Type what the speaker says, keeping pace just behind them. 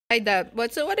That.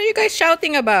 What are you guys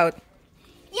shouting about?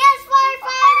 Yes,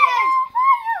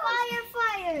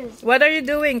 firefighters! What are you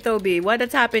doing, Toby? What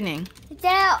is happening?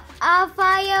 There are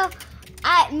fire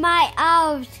at my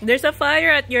house. There's a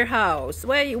fire at your house.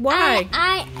 Why?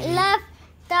 I left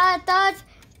the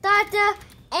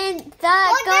and the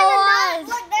garage.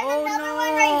 Look, there's another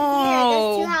one right here.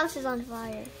 There's 2 houses on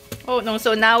fire. Oh no!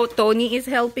 So now Tony is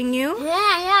helping you.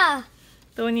 Yeah.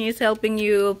 Tony is helping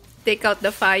you take out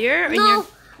the fire. No,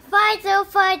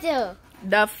 fighter.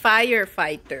 The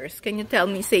firefighters. Can you tell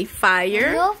me? Say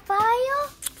fire. No fire.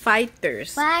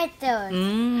 Fighters. Fighters.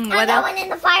 What I went in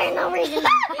the fire. No reason.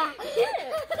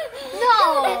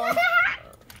 No.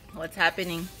 What's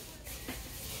happening?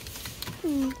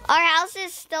 Our house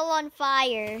is still on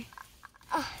fire.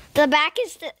 The back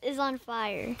is on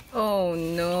fire. Oh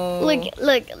no! Look!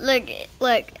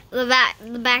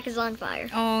 The back is on fire.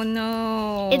 Oh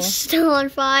no! It's still on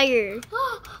fire.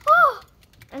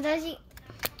 And I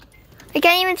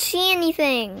can't even see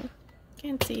anything.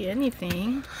 Can't see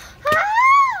anything.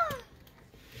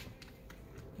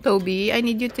 Toby, I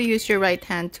need you to use your right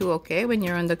hand too, okay? When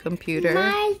you're on the computer.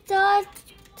 My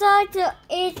daughter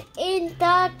is in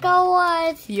the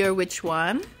garage. Your which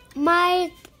one? My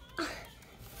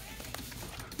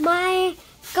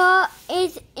car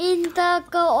is in the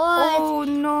garage. Oh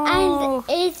no! And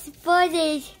it's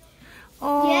burning.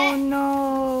 Oh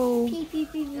no!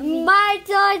 My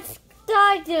daughter.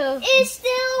 It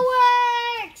still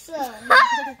works.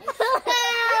 Oh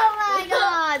my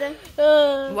god!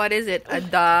 What is it? A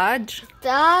Dodge?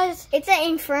 It's an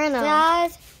Inferno.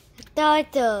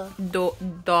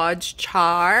 Dodge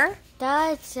Charger.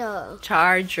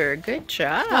 Good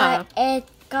job. But it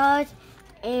got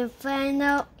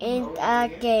Inferno in the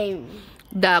game.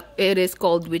 It is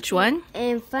called which one?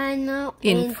 Inferno.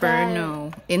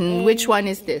 In which one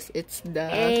is this? It's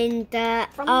in the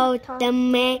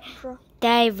ultimate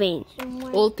diving.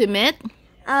 Ultimate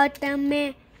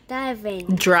Diving.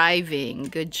 Driving.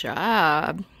 Good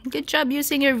job. Good job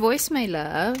using your voice, my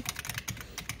love.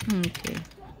 Okay.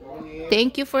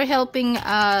 Thank you for helping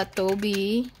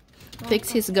Toby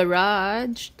fix his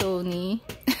garage, Tony.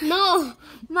 No,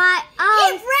 it ran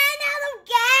out of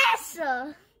gas.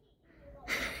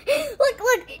 Look,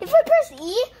 if I press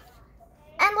E,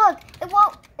 and look, it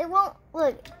won't,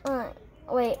 look,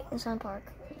 wait, it's on park.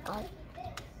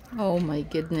 Oh my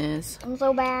goodness. I'm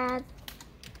so bad.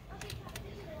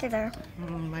 Get there.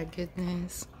 Oh my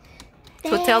goodness.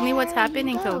 So tell me what's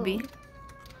happening, Toby.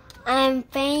 I'm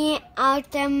playing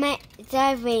Ultimate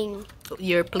Driving.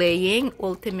 You're playing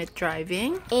Ultimate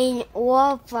Driving? In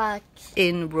Roblox.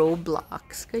 In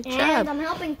Roblox. Good job. And I'm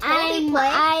helping Toby play.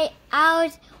 I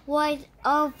was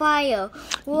on fire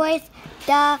with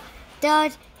the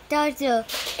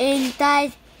in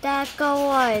the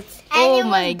garage. Oh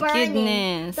my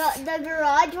goodness. The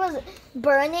garage was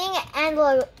burning and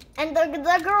the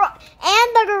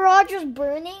garage was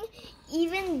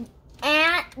burning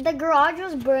the garage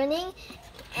was burning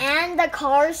and the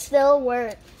car still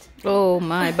worked. Oh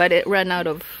my, but it ran out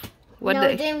of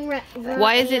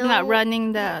Why is it not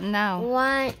running now?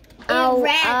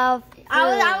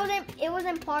 It was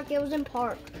in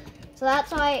park. So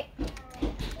that's why.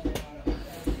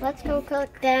 Let's go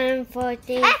cook them for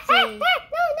this. No.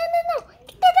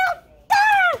 Get that out.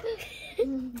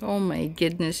 Oh my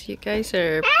goodness, you guys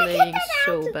are playing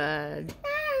so bad.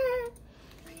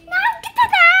 No, get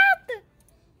that out.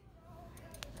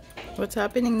 What's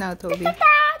happening now, Toby? Get that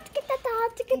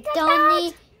out.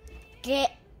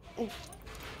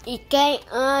 Get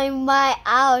on my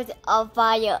out of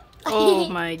fire. Oh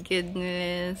my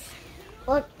goodness.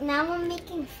 Look, now we're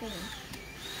making food.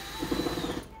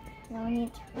 Now we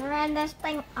need to turn this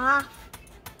thing off.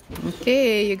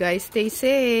 Okay, you guys stay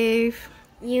safe.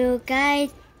 You guys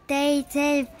stay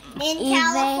safe. In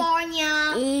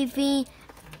California. Even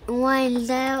when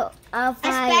there are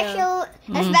fire.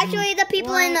 Especially the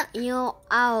people in your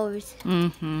house.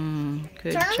 Good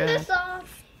Turn job. this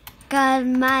off. Because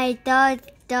my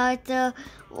daughter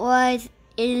was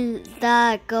in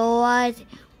the garage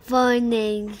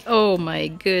burning. Oh my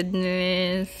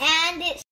goodness. And it's